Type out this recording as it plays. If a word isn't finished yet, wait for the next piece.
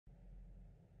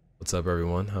What's up,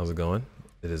 everyone? How's it going?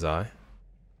 It is I,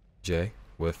 Jay,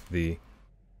 with the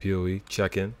PoE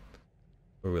check-in.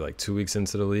 We're like 2 weeks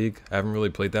into the league. I haven't really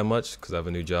played that much because I have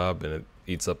a new job and it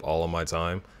eats up all of my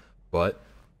time, but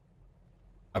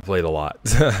I played a lot.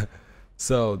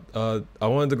 So I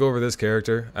wanted to go over this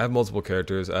character. I have multiple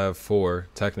characters. I have 4,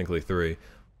 technically 3,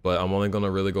 but I'm only going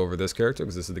to really go over this character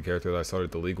because this is the character that I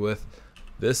started the league with.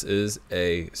 This is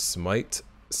a Smite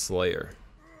Slayer.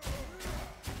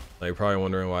 Now you're probably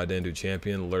wondering why I didn't do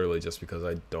champion. Literally just because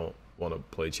I don't want to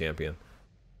play champion.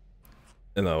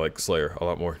 And I like Slayer a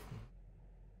lot more.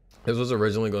 This was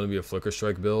originally going to be a Flicker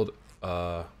Strike build,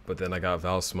 but then I got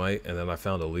Val Smite, and then I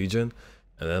found a Legion,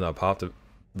 and then I popped a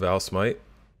Val Smite,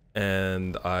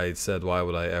 and I said, why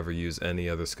would I ever use any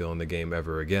other skill in the game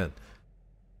ever again?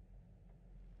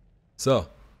 So,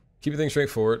 keeping things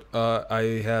straightforward,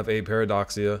 I have a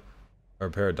Paradoxica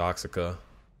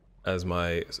as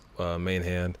my main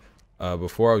hand.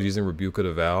 Before I was using Rebuka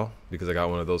to Val because I got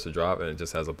one of those to drop and it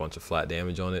just has a bunch of flat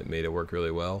damage on it, made it work really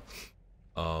well.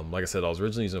 Like I said, I was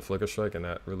originally using Flicker Strike and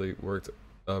that really worked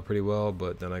pretty well,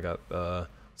 but then I got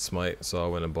Smite, so I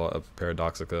went and bought a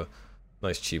Paradoxica,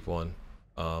 nice cheap one.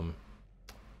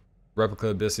 Replica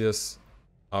Odysseus,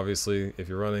 obviously if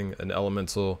you're running an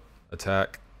elemental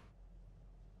attack,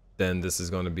 then this is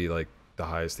going to be like the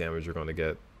highest damage you're going to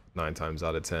get 9 times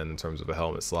out of 10 in terms of a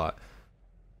helmet slot.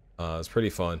 It's pretty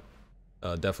fun.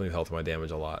 Definitely helped my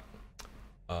damage a lot.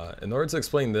 In order to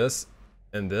explain this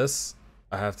and this,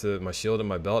 I have to, my shield and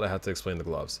my belt, I have to explain the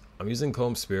gloves. I'm using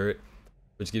Comb Spirit,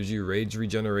 which gives you rage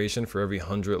regeneration for every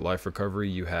 100 life recovery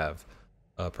you have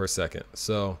per second.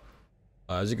 So,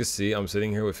 as you can see, I'm sitting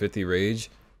here with 50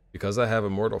 rage. Because I have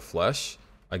Immortal Flesh,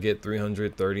 I get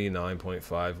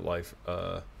 339.5 life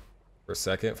per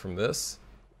second from this.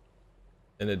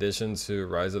 In addition to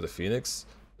Rise of the Phoenix,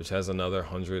 which has another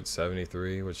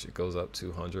 173, which it goes up to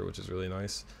 100, which is really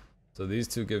nice. So these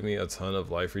two give me a ton of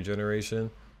life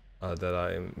regeneration that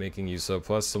I am making use of,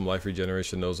 plus some life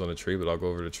regeneration nodes on the tree, but I'll go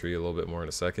over the tree a little bit more in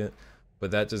a second.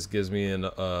 But that just gives me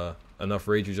enough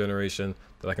rage regeneration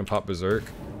that I can pop Berserk,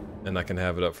 and I can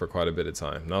have it up for quite a bit of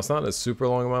time. Now, it's not a super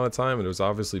long amount of time, and there's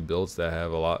obviously builds that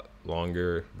have a lot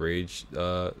longer rage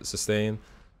sustain.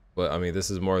 But I mean, this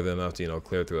is more than enough to, you know,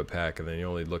 clear through a pack, and then you're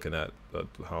only looking at I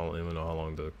don't even know how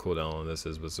long the cooldown on this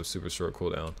is, but it's a super short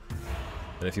cooldown.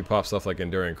 And if you pop stuff like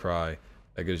Enduring Cry,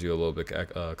 that gives you a little bit,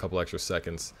 a couple extra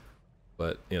seconds.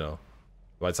 But you know,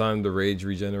 by the time the rage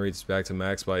regenerates back to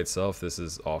max by itself, this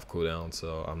is off cooldown,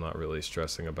 so I'm not really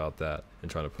stressing about that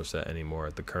and trying to push that anymore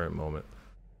at the current moment.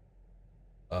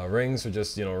 Rings are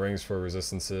just, you know, rings for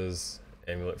resistances,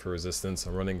 amulet for resistance.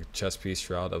 I'm running Chest Piece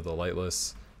Shroud of the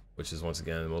Lightless, which is once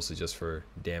again mostly just for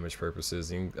damage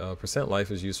purposes. Percent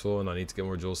life is useful, and I need to get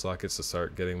more jewel sockets to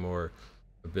start getting more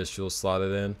abyss jewels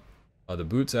slotted in. The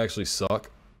boots actually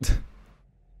suck,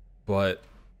 but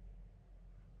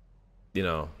you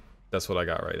know, that's what I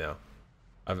got right now.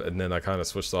 And then I kind of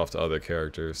switched off to other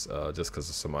characters just because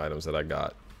of some items that I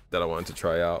got that I wanted to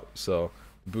try out. So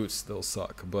boots still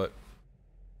suck, but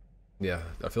yeah,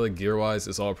 I feel like gear wise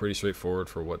it's all pretty straightforward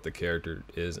for what the character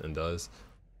is and does.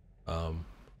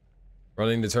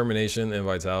 Running Determination and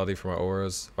Vitality for my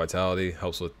auras. Vitality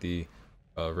helps with the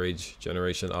rage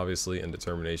generation, obviously, and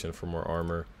Determination for more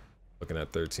armor. Looking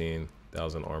at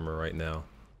 13,000 armor right now.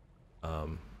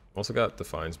 Also got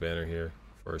Defiance Banner here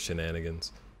for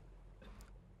shenanigans.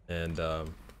 And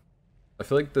I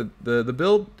feel like the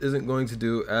build isn't going to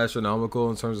do astronomical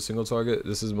in terms of single target.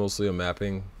 This is mostly a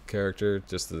mapping character,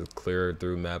 just to clear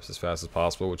through maps as fast as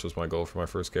possible, which was my goal for my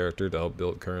first character, to help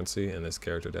build currency, and this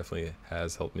character definitely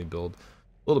has helped me build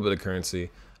a little bit of currency.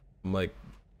 I'm like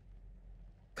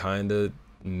kind of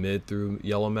mid through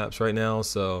yellow maps right now,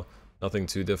 so nothing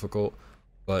too difficult.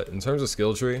 But in terms of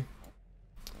skill tree,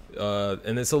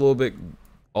 and it's a little bit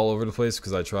all over the place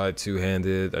because I tried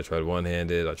two-handed, I tried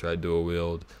one-handed, I tried dual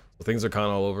wield. So things are kind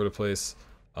of all over the place.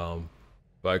 But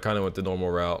I kind of went the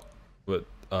normal route with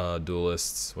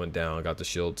duelists, went down, got the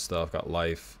shield stuff, got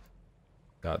life,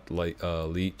 got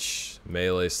leech,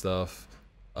 melee stuff.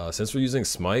 Since we're using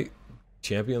Smite,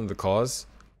 Champion of the Cause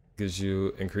gives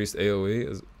you increased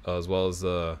AoE as well as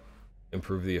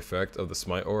improve the effect of the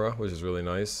Smite aura, which is really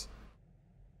nice.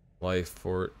 Life,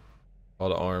 Fort, all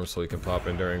the arms, so you can pop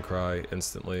Enduring Cry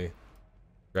instantly.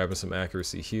 Grabbing some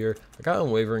accuracy here. I got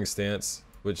Unwavering Stance,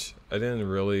 which I didn't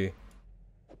really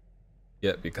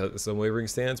get because it's Unwavering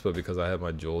Stance, but because I had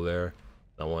my jewel there,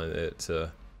 I wanted it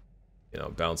to, you know,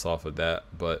 bounce off of that.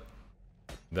 But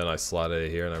then I slotted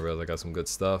it here and I realized I got some good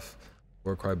stuff.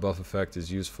 Warcry buff effect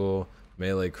is useful.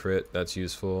 Melee crit, that's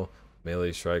useful.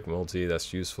 Melee strike multi,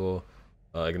 that's useful.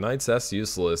 Ignites, that's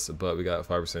useless, but we got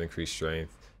 5% increased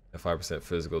strength. and 5%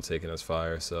 physical taken as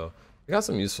fire. So we got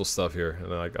some useful stuff here,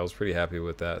 and I was pretty happy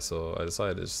with that. So I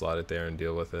decided to just slide it there and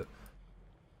deal with it.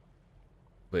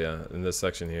 But yeah, in this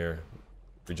section here,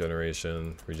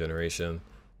 regeneration.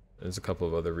 There's a couple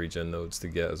of other regen nodes to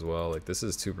get as well. Like this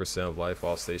is 2% of life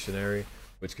while stationary,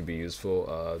 which can be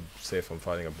useful. Say if I'm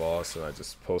fighting a boss and I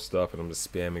just post up and I'm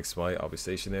just spamming Smite, I'll be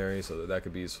stationary, so that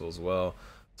could be useful as well.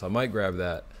 So I might grab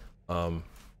that.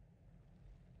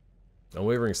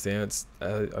 Unwavering stance,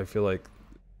 I feel like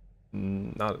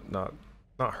not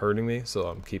hurting me, so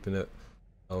I'm keeping it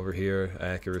over here.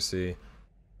 Accuracy,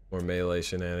 more melee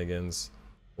shenanigans,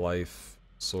 life,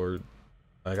 sword.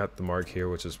 I got the mark here,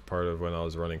 which is part of when I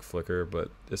was running Flicker, but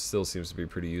it still seems to be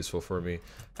pretty useful for me.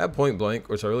 I have Point Blank,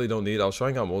 which I really don't need. I was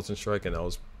trying out Molten Strike and I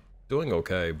was doing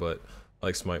okay, but I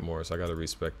like Smite more, so I gotta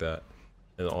respect that.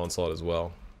 And Onslaught as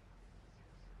well.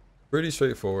 Pretty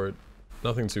straightforward,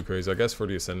 nothing too crazy. I guess for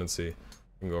the Ascendancy,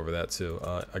 I can go over that too.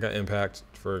 I got Impact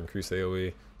for increased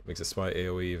AoE, makes the Smite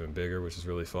AoE even bigger, which is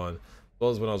really fun. As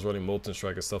well as when I was running Molten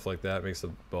Strike and stuff like that, makes the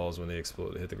balls when they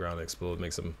explode, hit the ground and explode,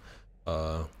 makes them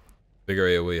bigger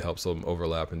AoE, helps them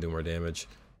overlap and do more damage.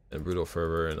 And Brutal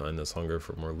Fervor and Endless Hunger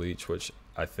for more leech, which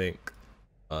I think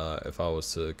if I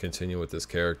was to continue with this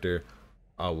character,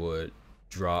 I would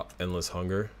drop Endless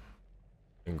Hunger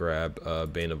and grab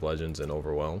Bane of Legends and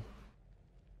Overwhelm.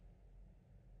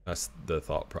 That's the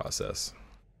thought process.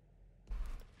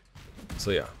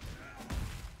 So yeah.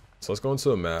 So let's go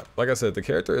into a map. Like I said, the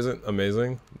character isn't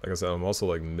amazing. Like I said, I'm also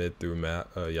like mid through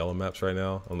yellow maps right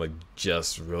now. I'm like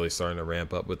just really starting to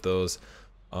ramp up with those.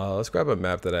 Let's grab a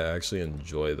map that I actually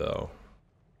enjoy though.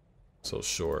 So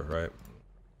sure, right?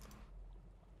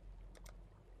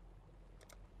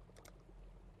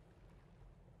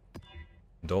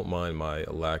 Don't mind my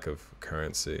lack of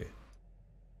currency.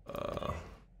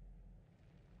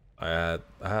 I've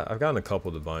gotten a couple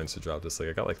divines to drop this. Like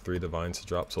I got like 3 divines to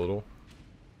drop total,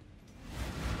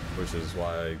 which is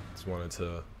why I just wanted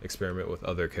to experiment with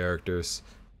other characters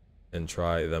and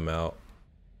try them out.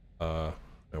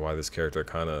 And why this character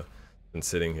kind of been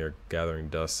sitting here gathering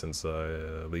dust since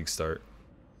league start.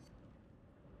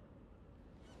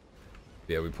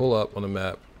 Yeah, we pull up on the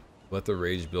map, let the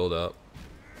rage build up,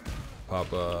 pop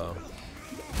Blood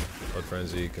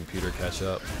Frenzy, computer catch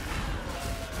up,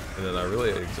 and then I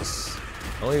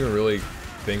don't even really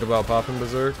think about popping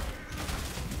Berserk.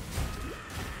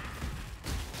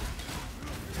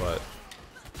 But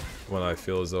when I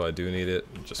feel as though I do need it,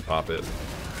 just pop it.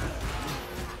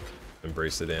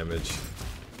 Embrace the damage.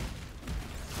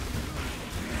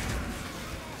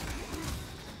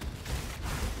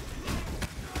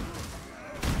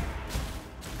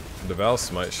 The Val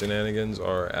Smite shenanigans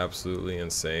are absolutely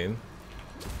insane.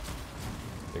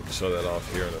 I can show that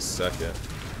off here in a second.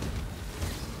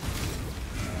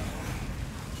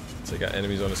 So you got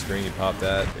enemies on the screen, you pop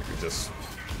that, you can just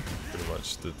pretty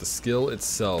much the skill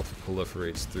itself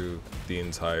proliferates through the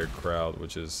entire crowd,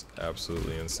 which is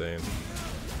absolutely insane.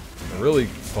 And really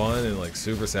fun and like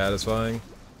super satisfying.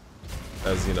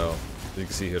 As you know, you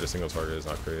can see here the single target is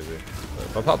not crazy. But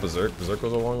if I pop Berserk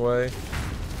goes a long way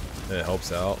and it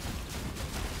helps out.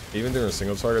 Even during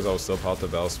single targets, I will still pop the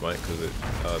Val Smite because it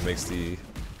makes the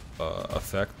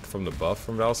effect from the buff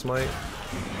from Val Smite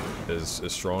is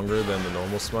stronger than the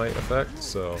normal Smite effect.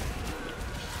 So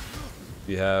if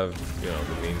you have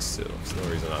the means to, there's no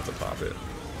reason not to pop it.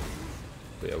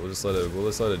 But yeah, we'll just let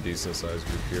a decent sized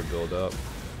group here build up.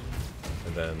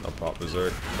 And then I'll pop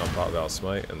Berserk, and I'll pop Val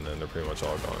Smite, and then they're pretty much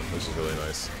all gone, which is really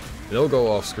nice. And it'll go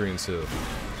off screen too.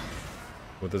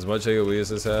 With as much AoE as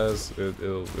this has,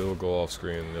 it'll go off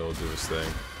screen and it'll do its thing.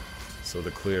 So the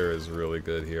clear is really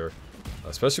good here,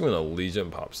 especially when a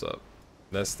Legion pops up.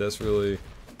 That's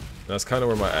kind of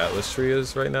where my Atlas tree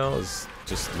is right now, is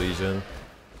just Legion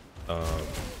and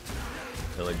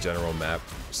like general map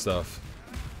stuff.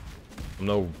 I'm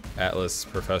no Atlas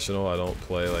professional. I don't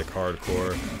play like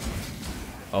hardcore.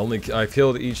 I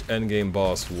killed each endgame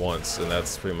boss once, and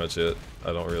that's pretty much it.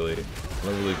 I don't really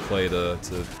play to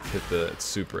hit the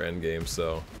super endgame.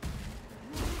 So,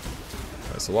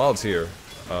 so while it's here,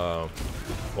 we'll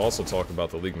also talk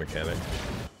about the league mechanic,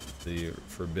 the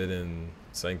Forbidden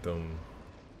Sanctum.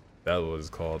 That was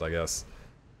called, I guess.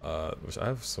 Which I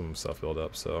have some stuff built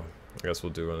up, so I guess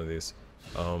we'll do one of these.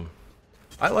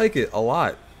 I like it a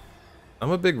lot.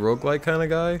 I'm a big roguelike kind of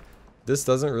guy. This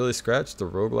doesn't really scratch the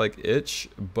roguelike itch,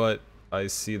 but I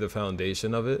see the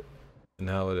foundation of it and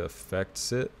how it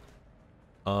affects it.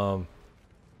 There's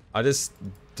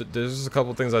just a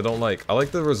couple things I don't like. I like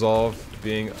the resolve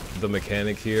being the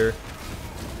mechanic here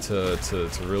to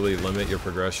really limit your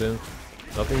progression.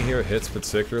 Nothing here hits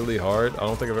particularly hard. I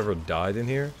don't think I've ever died in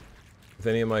here with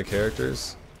any of my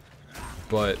characters.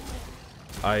 but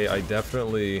I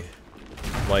definitely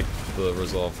like the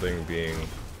resolve thing being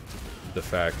the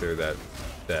factor that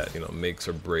you know makes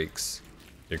or breaks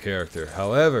your character.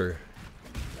 However,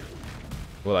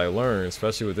 what I learned,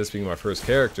 especially with this being my first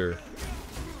character,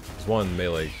 is one,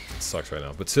 melee sucks right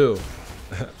now, but two,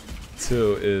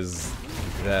 two is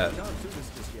that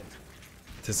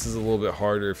this is a little bit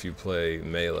harder if you play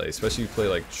melee, especially if you play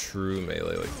like true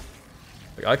melee.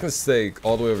 Like I can stay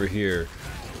all the way over here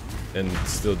and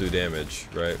still do damage,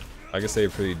 right? I can stay a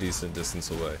pretty decent distance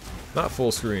away. Not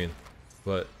full screen,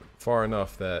 but far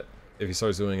enough that if he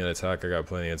starts doing an attack, I got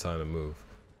plenty of time to move.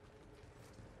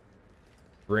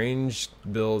 Ranged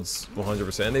builds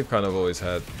 100%, and they've kind of always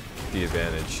had the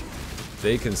advantage.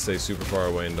 They can stay super far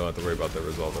away and don't have to worry about their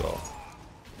resolve at all.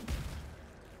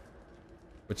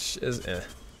 Which is eh.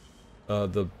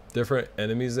 The different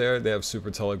enemies there, they have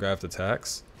super telegraphed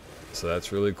attacks, so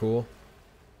that's really cool.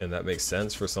 And that makes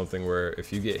sense for something where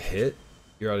if you get hit,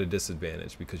 you're at a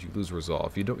disadvantage because you lose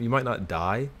resolve. You might not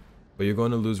die, but you're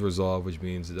going to lose resolve, which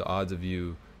means the odds of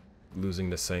you losing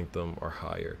the Sanctum are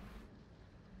higher.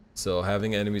 So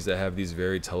having enemies that have these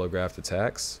very telegraphed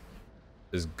attacks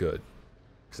is good,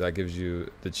 because that gives you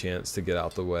the chance to get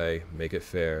out the way, make it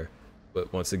fair.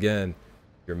 But once again,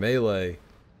 your melee,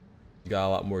 you got a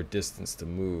lot more distance to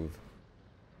move,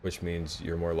 which means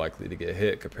you're more likely to get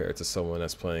hit compared to someone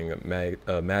that's playing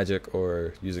a magic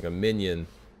or using a minion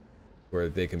where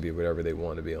they can be whatever they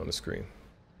want to be on the screen.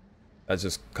 That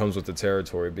just comes with the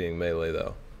territory being melee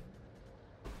though.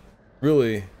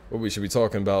 Really, what we should be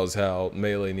talking about is how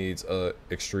melee needs a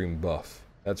extreme buff.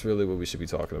 That's really what we should be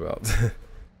talking about.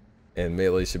 And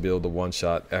melee should be able to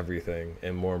one-shot everything,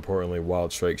 and more importantly,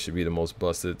 Wild Strike should be the most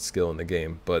busted skill in the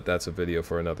game, but that's a video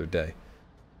for another day.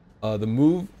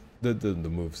 The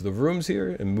rooms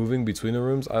here and moving between the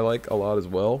rooms I like a lot as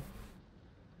well.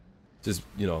 Just,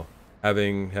 you know,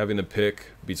 having to pick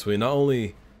between not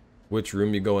only which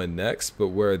room you go in next, but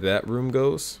where that room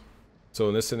goes. So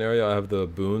in this scenario, I have the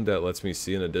boon that lets me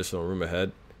see an additional room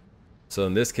ahead. So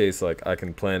in this case, like, I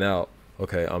can plan out,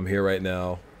 okay, I'm here right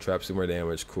now, trap some more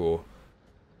damage, cool.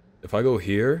 If I go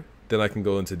here, then I can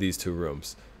go into these two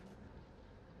rooms.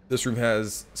 This room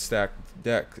has stacked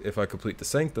deck if I complete the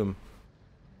Sanctum.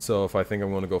 So if I think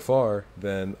I'm going to go far,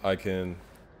 then I can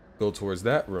go towards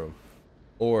that room.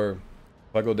 Or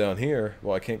if I go down here,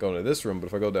 well, I can't go into this room, but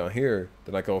if I go down here,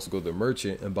 then I can also go to the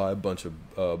merchant and buy a bunch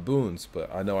of boons.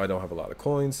 But I know I don't have a lot of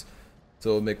coins,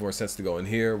 so it would make more sense to go in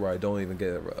here where I don't even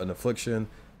get an affliction,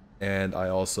 and I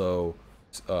also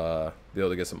be able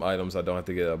to get some items. I don't have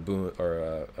to get a boon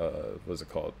or what's it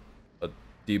called, a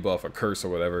debuff, a curse or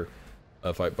whatever.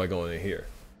 By going in here,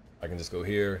 I can just go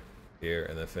here, here,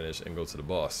 and then finish and go to the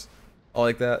boss. I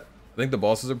like that. I think the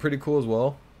bosses are pretty cool as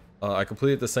well. I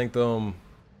completed the Sanctum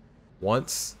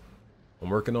once. I'm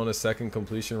working on a second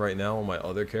completion right now on my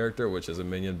other character, which is a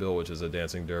minion build, which is a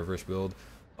dancing dervish build,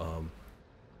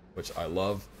 which I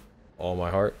love all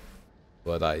my heart,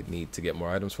 but I need to get more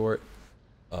items for it.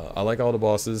 I like all the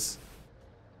bosses.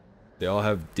 They all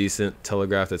have decent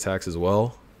telegraphed attacks as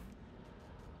well,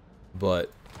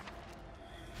 but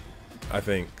I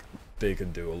think they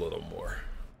could do a little more.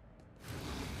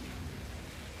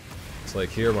 It's like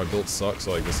here my build sucks,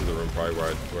 so like this is the room probably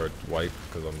where I'd wipe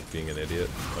because I'm being an idiot,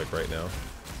 like right now.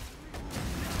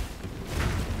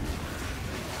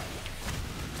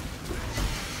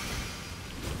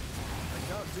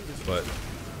 But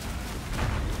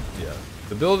yeah,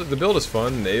 the build is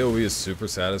fun, and the AoE is super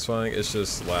satisfying. It's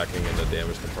just lacking in the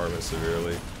damage compartment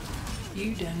severely.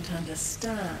 You don't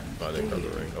understand. Oh, I didn't grab the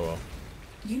ring. Oh well.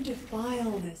 You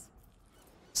defile this.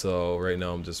 So right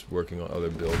now I'm just working on other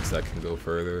builds that can go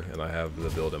further, and I have the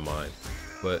build in mind.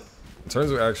 But in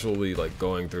terms of actually like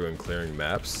going through and clearing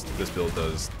maps, this build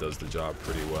does the job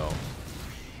pretty well.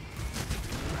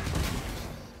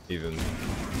 Even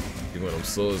when I'm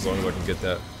slow, as long as I can get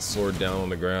that sword down on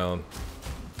the ground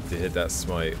to hit that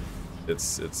smite,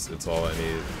 it's all I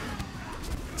need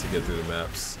to get through the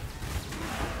maps.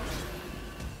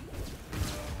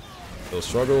 They'll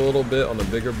struggle a little bit on the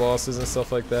bigger bosses and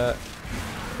stuff like that,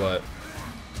 but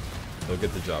they'll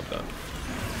get the job done.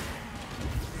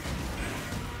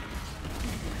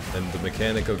 And the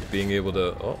mechanic of being able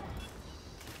to... Oh,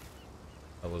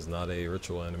 that was not a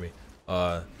ritual enemy.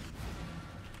 But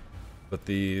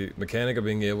the mechanic of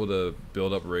being able to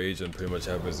build up rage and pretty much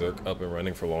have Berserk up and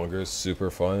running for longer is super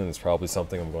fun, and it's probably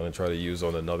something I'm going to try to use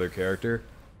on another character.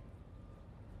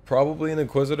 Probably an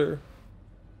Inquisitor.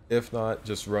 If not,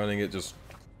 just running it, just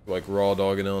like raw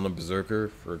dogging it on a Berserker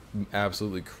for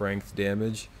absolutely cranked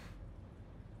damage.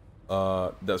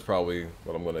 That's probably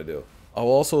what I'm going to do. I'll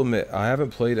also admit, I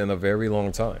haven't played in a very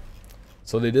long time.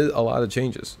 So they did a lot of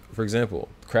changes. For example,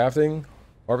 crafting,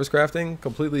 harvest crafting,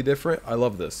 completely different. I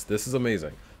love this. This is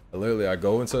amazing. I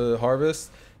go into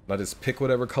harvest and I just pick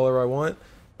whatever color I want.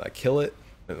 I kill it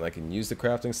and I can use the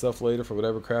crafting stuff later for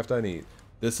whatever craft I need.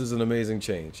 This is an amazing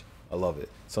change. I love it.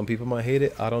 Some people might hate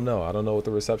it. I don't know. I don't know what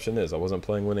the reception is. I wasn't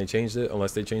playing when they changed it.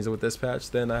 Unless they changed it with this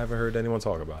patch, then I haven't heard anyone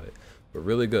talk about it. But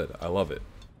really good. I love it.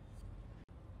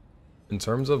 In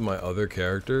terms of my other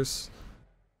characters,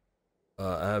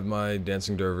 I have my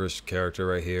Dancing Dervish character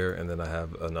right here, and then I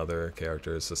have another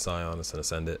character. It's a Scion. It's an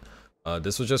Ascendant.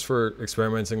 This was just for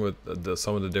experimenting with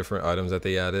some of the different items that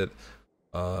they added.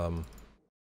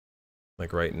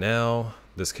 Like right now,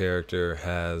 this character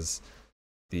has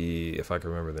the, if I can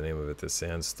remember the name of it, the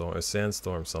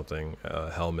Sandstorm something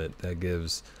helmet that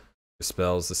gives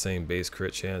spells the same base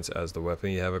crit chance as the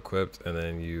weapon you have equipped, and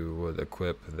then you would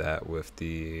equip that with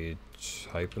the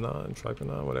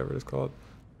Triponon, whatever it's called.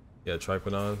 Yeah,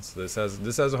 Triponon. So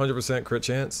this has 100% crit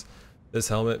chance. This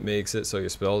helmet makes it so your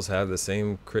spells have the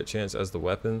same crit chance as the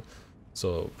weapon.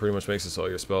 So pretty much makes it so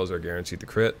your spells are guaranteed to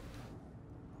crit.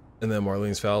 And then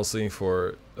Marlene's Fallacy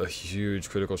for a huge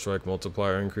critical strike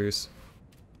multiplier increase.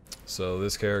 So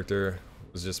this character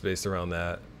was just based around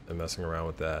that and messing around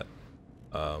with that.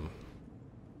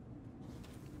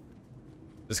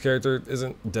 This character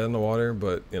isn't dead in the water,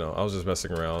 but you know, I was just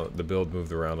messing around. The build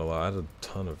moved around a lot. I had a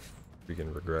ton of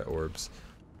freaking regret orbs.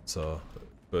 So,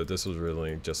 but this was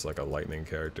really just like a lightning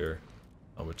character,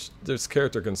 which this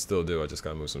character can still do. I just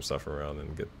gotta move some stuff around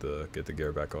and get the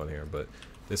gear back on here. But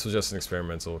this was just an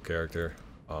experimental character.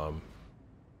 And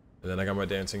then I got my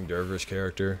Dancing Dervish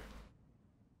character,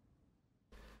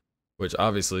 which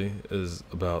obviously is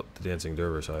about the Dancing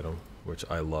Dervish item, which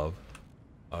I love.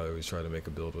 I always try to make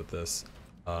a build with this.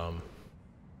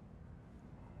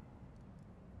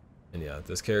 And yeah,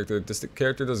 this character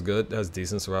does good, has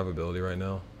decent survivability right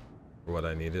now for what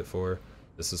I need it for.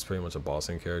 This is pretty much a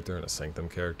bossing character and a Sanctum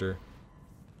character.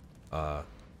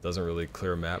 Doesn't really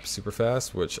clear maps super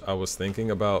fast, which I was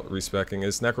thinking about respeccing.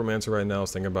 It's Necromancer right now. I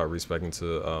was thinking about respeccing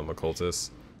to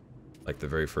Occultist, like the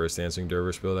very first Dancing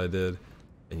Dervish build I did,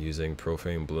 and using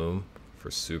Profane Bloom for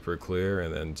super clear,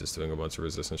 and then just doing a bunch of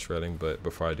resistance shredding. But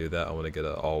before I do that, I want to get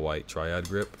an all-white Triad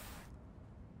grip.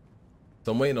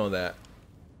 So I'm waiting on that.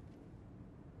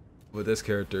 But this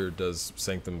character does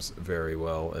Sanctums very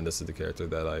well, and this is the character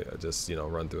that I just, you know,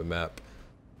 run through a map,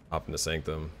 hop into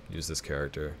Sanctum, use this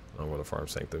character. I'm going to farm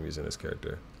Sanctum using this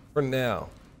character for now,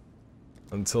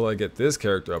 until I get this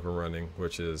character up and running,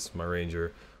 which is my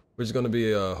Ranger, which is going to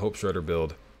be a Hope Shredder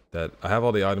build that I have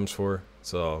all the items for.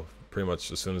 So pretty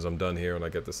much as soon as I'm done here and I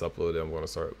get this uploaded, I'm going to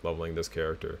start leveling this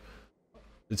character.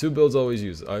 The two builds I always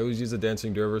use the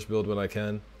Dancing Dervish build when I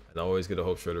can, and I always get a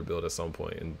Hope Shredder build at some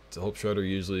point. And the Hope Shredder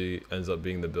usually ends up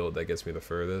being the build that gets me the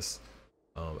furthest,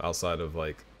 outside of,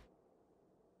 like,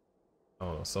 I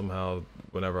don't know, somehow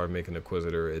whenever I make an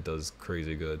Inquisitor it does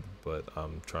crazy good, but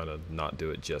I'm trying to not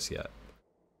do it just yet.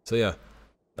 So yeah,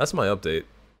 that's my update.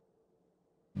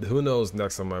 Who knows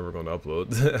next time I'm ever going to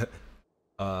upload.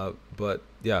 But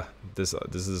yeah, this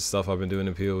is stuff I've been doing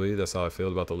in PoE. That's how I feel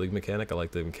about the League mechanic. I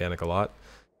like the mechanic a lot.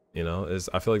 You know,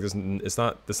 I feel like it's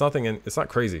not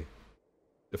crazy.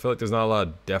 I feel like there's not a lot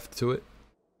of depth to it,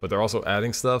 but they're also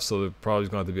adding stuff, so there's probably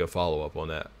going to have to be a follow-up on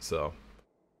that. So,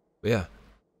 but yeah,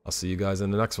 I'll see you guys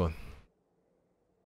in the next one.